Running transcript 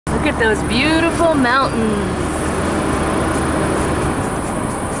Look at those beautiful mountains.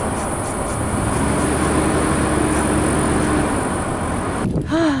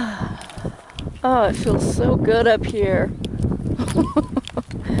 Oh, it feels so good up here.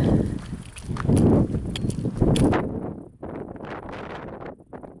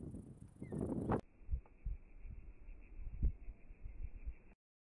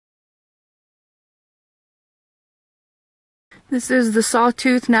 This is the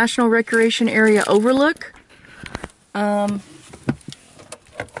Sawtooth National Recreation Area overlook.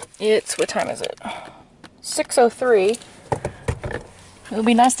 It's, what time is it? 6:03. It would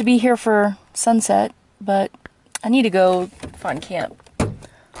be nice to be here for sunset, but I need to go find camp.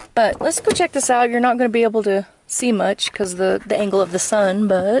 But let's go check this out. You're not going to be able to see much because the angle of the sun,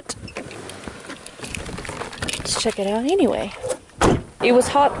 but let's check it out anyway. It was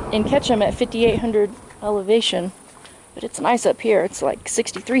hot in Ketchum at 5,800 elevation, but it's nice up here. It's like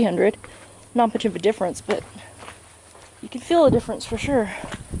 6,300. Not much of a difference, but you can feel a difference for sure.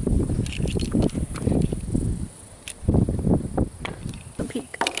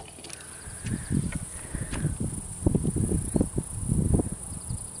 Peak.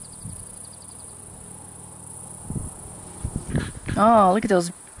 Oh, look at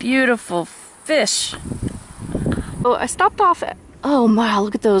those beautiful fish. Oh, I stopped off at, oh wow,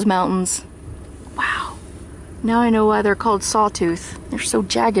 look at those mountains. Wow. Now I know why they're called Sawtooth. They're so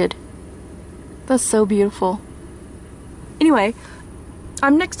jagged. That's so beautiful. Anyway,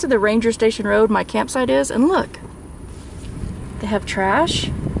 I'm next to the ranger station road my campsite is, and look. They have trash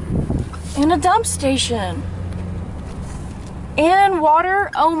and a dump station and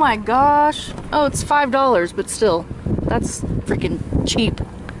water. Oh my gosh. Oh, it's $5, but still, that's freaking cheap.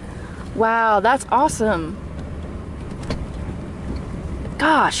 Wow, that's awesome.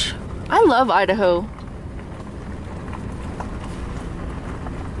 Gosh, I love Idaho.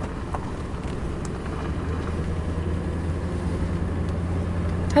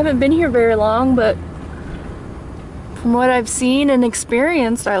 Haven't been here very long, but from what I've seen and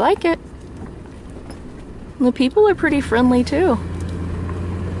experienced, I like it. The people are pretty friendly too.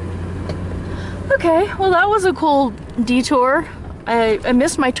 Okay, well that was a cool detour. I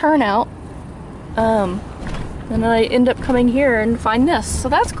missed my turnout. And then I end up coming here and find this, so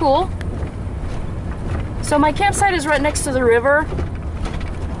that's cool. So my campsite is right next to the river.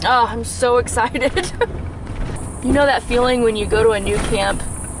 Oh, I'm so excited. You know that feeling when you go to a new camp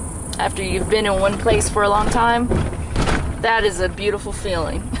after you've been in one place for a long time? That is a beautiful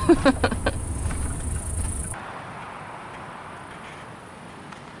feeling.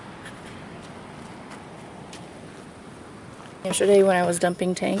 Yesterday when I was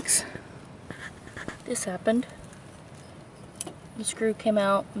dumping tanks, this happened. The screw came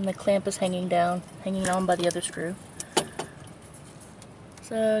out and the clamp is hanging on by the other screw.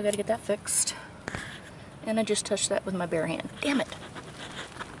 So I gotta get that fixed. And I just touched that with my bare hand. Damn it.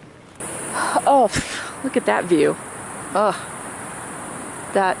 Oh, look at that view. Oh,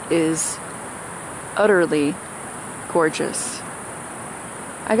 that is utterly gorgeous.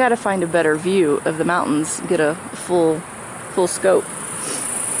 I gotta find a better view of the mountains, get a full scope.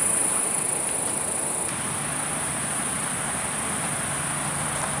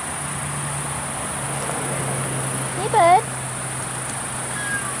 Hey, bud.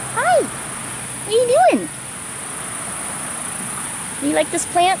 Hi. What are you doing? You like this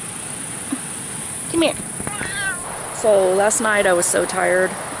plant? Come here. So last night I was so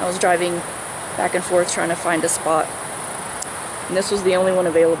tired. I was driving back and forth trying to find a spot. And this was the only one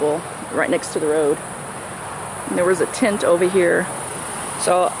available right next to the road. And there was a tent over here.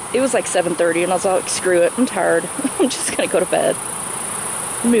 So it was like 7:30 and I was like, screw it, I'm tired. I'm just gonna go to bed.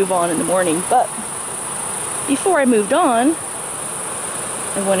 Move on in the morning. But before I moved on,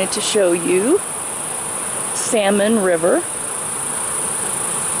 I wanted to show you Salmon River.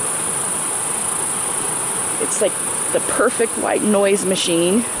 It's like the perfect white noise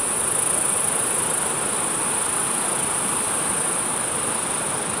machine.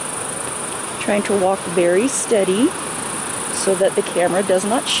 Trying to walk very steady so that the camera does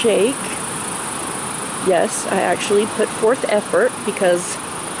not shake. Yes, I actually put forth effort because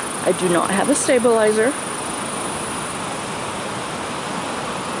I do not have a stabilizer.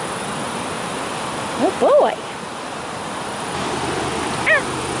 Oh boy!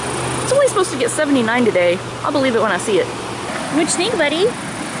 It's only supposed to get 79 today. I'll believe it when I see it. What'd you think, buddy?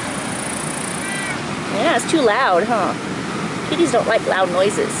 Yeah, it's too loud, huh? Kitties don't like loud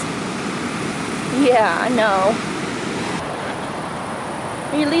noises. Yeah, I know.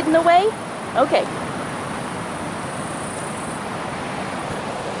 Are you leading the way? Okay.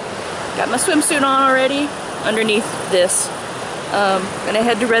 Got my swimsuit on already underneath this. Gonna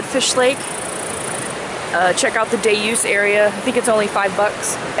head to Redfish Lake. Check out the day use area. I think it's only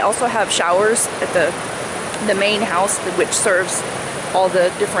 $5. They also have showers at the main house, which serves all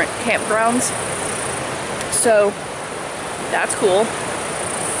the different campgrounds. So that's cool.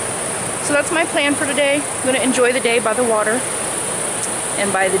 So that's my plan for today. I'm gonna enjoy the day by the water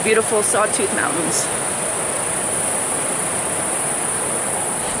and by the beautiful Sawtooth Mountains.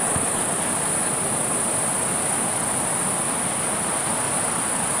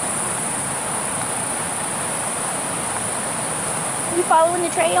 You following the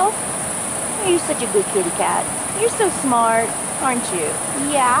trail? You're such a good kitty cat. You're so smart, aren't you?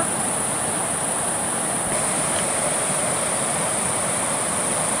 Yeah.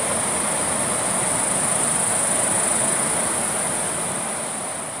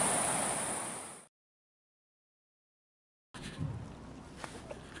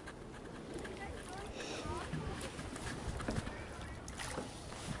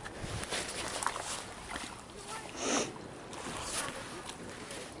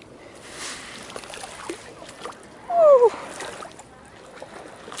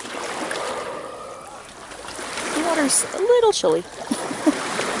 The water's a little chilly.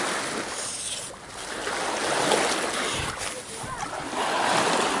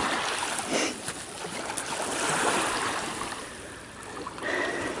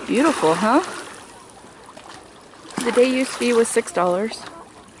 Beautiful, huh? The day use fee was $6.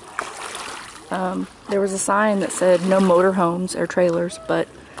 There was a sign that said no motorhomes or trailers, but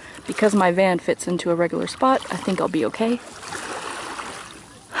because my van fits into a regular spot, I think I'll be okay.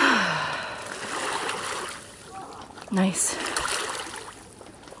 Nice.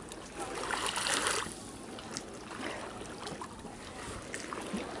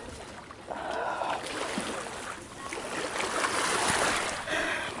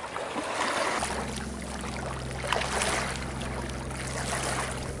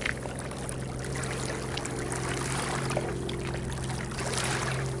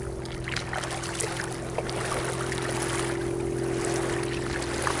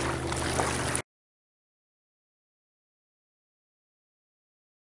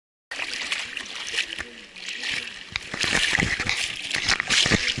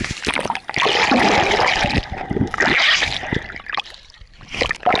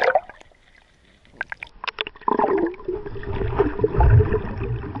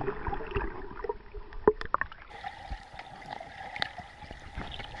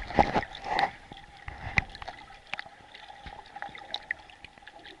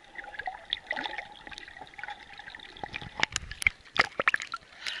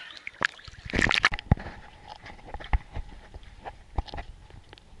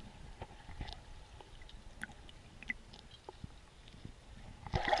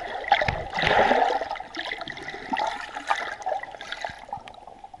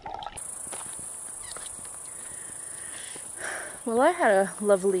 Well, I had a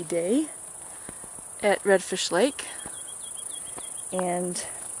lovely day at Redfish Lake and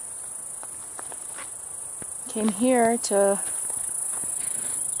came here to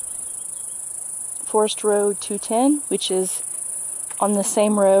Forest Road 210, which is on the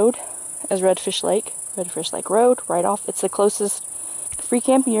same road as Redfish Lake Road, right off. It's the closest free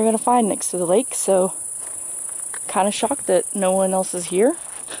camping you're going to find next to the lake, so kind of shocked that no one else is here.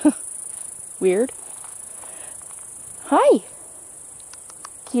 Weird. Hi,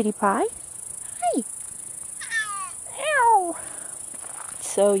 cutie pie. Hi. Ow.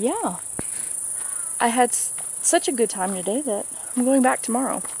 So yeah, I had such a good time today that I'm going back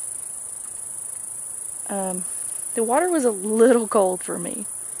tomorrow. The water was a little cold for me,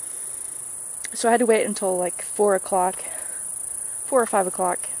 so I had to wait until like 4 or 5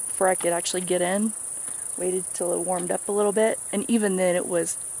 o'clock before I could actually get in. Waited till it warmed up a little bit, and even then it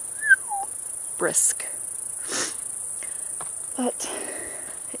was brisk. But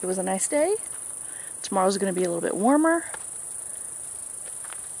it was a nice day. Tomorrow's going to be a little bit warmer.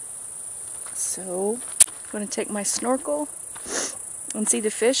 So I'm going to take my snorkel and see the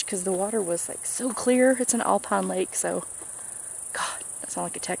fish because the water was like so clear. It's an alpine lake, so God, that sounds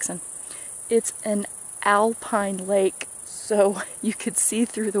like a Texan. It's an alpine lake, so you could see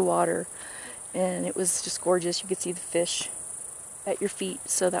through the water, and it was just gorgeous. You could see the fish at your feet,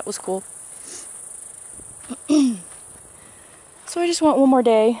 so that was cool. So I just want one more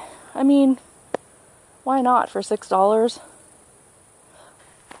day. I mean, why not for $6?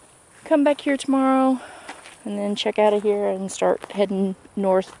 Come back here tomorrow and then check out of here and start heading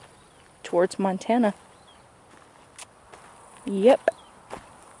north towards Montana. Yep.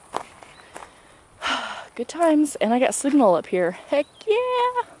 Good times. And I got signal up here. Heck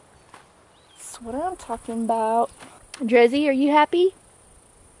yeah! That's what I'm talking about. Drizzy, are you happy?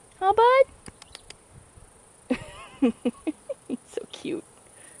 Huh, bud? He's so cute.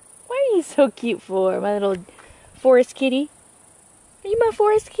 What are you so cute for, my little forest kitty? Are you my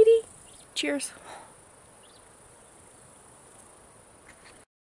forest kitty? Cheers.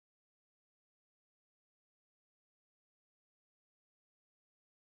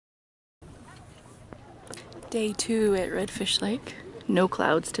 Day 2 at Redfish Lake. No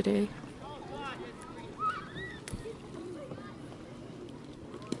clouds today.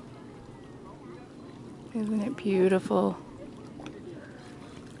 Isn't it beautiful?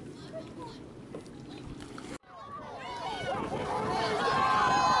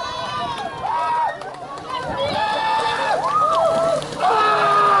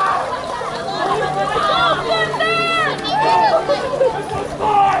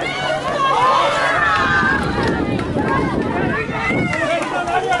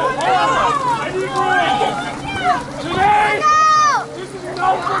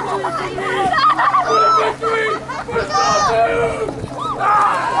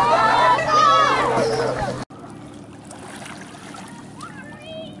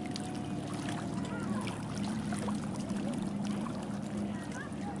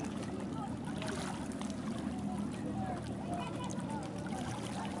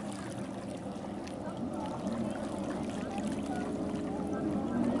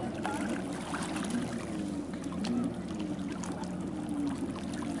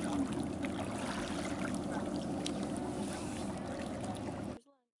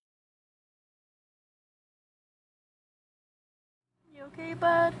 You okay,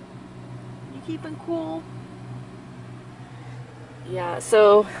 bud? You keeping cool? Yeah,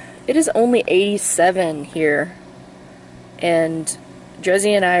 so it is only 87 here, and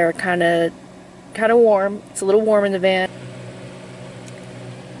Josie and I are kind of warm. It's a little warm in the van.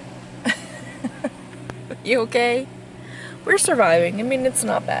 You okay? We're surviving. I mean, it's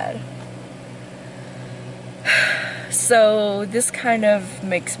not bad. So this kind of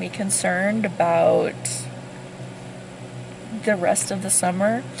makes me concerned about the rest of the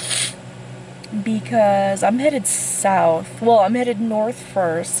summer, because I'm headed south. Well, I'm headed north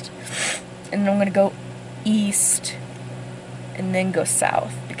first, and then I'm gonna go east and then go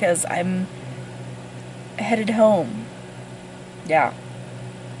south because I'm headed home. Yeah,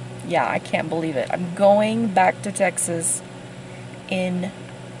 I can't believe it. I'm going back to Texas in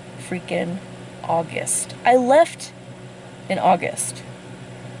freaking August. I left in August,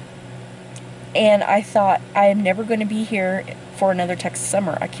 and I thought I am never going to be here for another Texas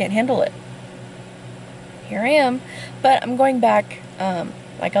summer. I can't handle it. Here I am, but I'm going back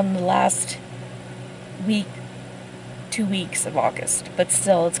like on the last week, 2 weeks of August, but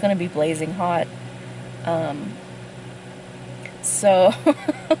still it's going to be blazing hot. So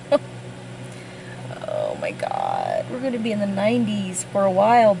oh my god, we're going to be in the 90s for a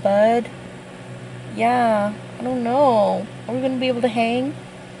while, bud. Yeah, I don't know. Are we going to be able to hang?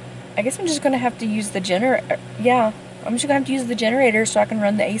 I guess I'm just going to have to use the generator. Yeah, I'm just going to have to use the generator so I can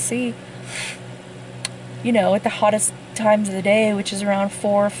run the AC. You know, at the hottest times of the day, which is around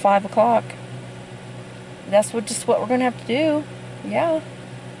 4 or 5 o'clock. That's just what we're going to have to do. Yeah.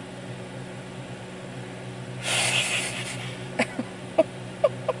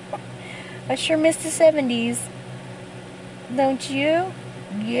 I sure miss the 70s. Don't you?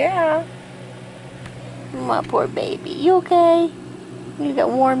 Yeah. My poor baby. You okay? You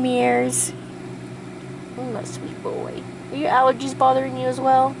got warm ears. Oh, my sweet boy. Are your allergies bothering you as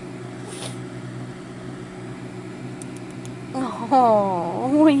well? Oh,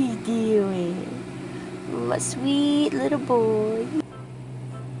 what are you doing? My sweet little boy.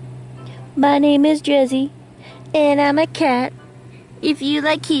 My name is Jezzy, and I'm a cat. If you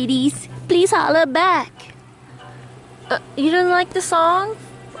like kitties, please holler back. You didn't like the song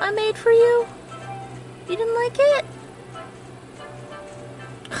I made for you? You didn't like it?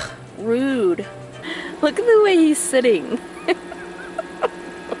 Rude. Look at the way he's sitting.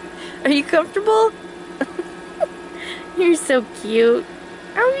 Are you comfortable? You're so cute.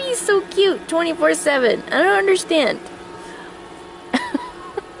 How are you so cute 24/7? I don't understand.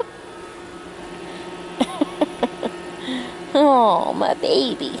 Oh, my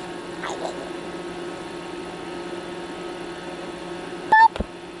baby. Boop.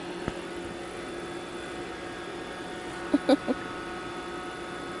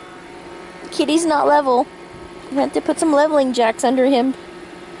 Kitty's not level. You have to put some leveling jacks under him.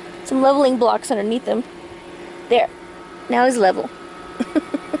 Some leveling blocks underneath him. There. Now he's level.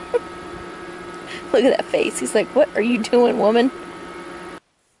 Look at that face. He's like, what are you doing, woman?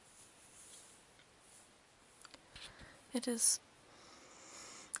 It is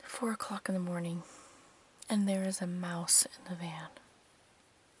 4 o'clock in the morning, And there is a mouse in the van.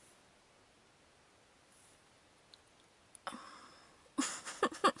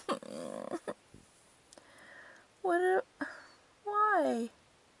 Why?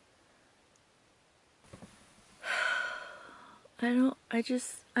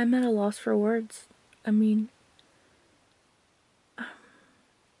 I'm at a loss for words. I mean, I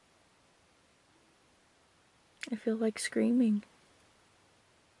feel like screaming.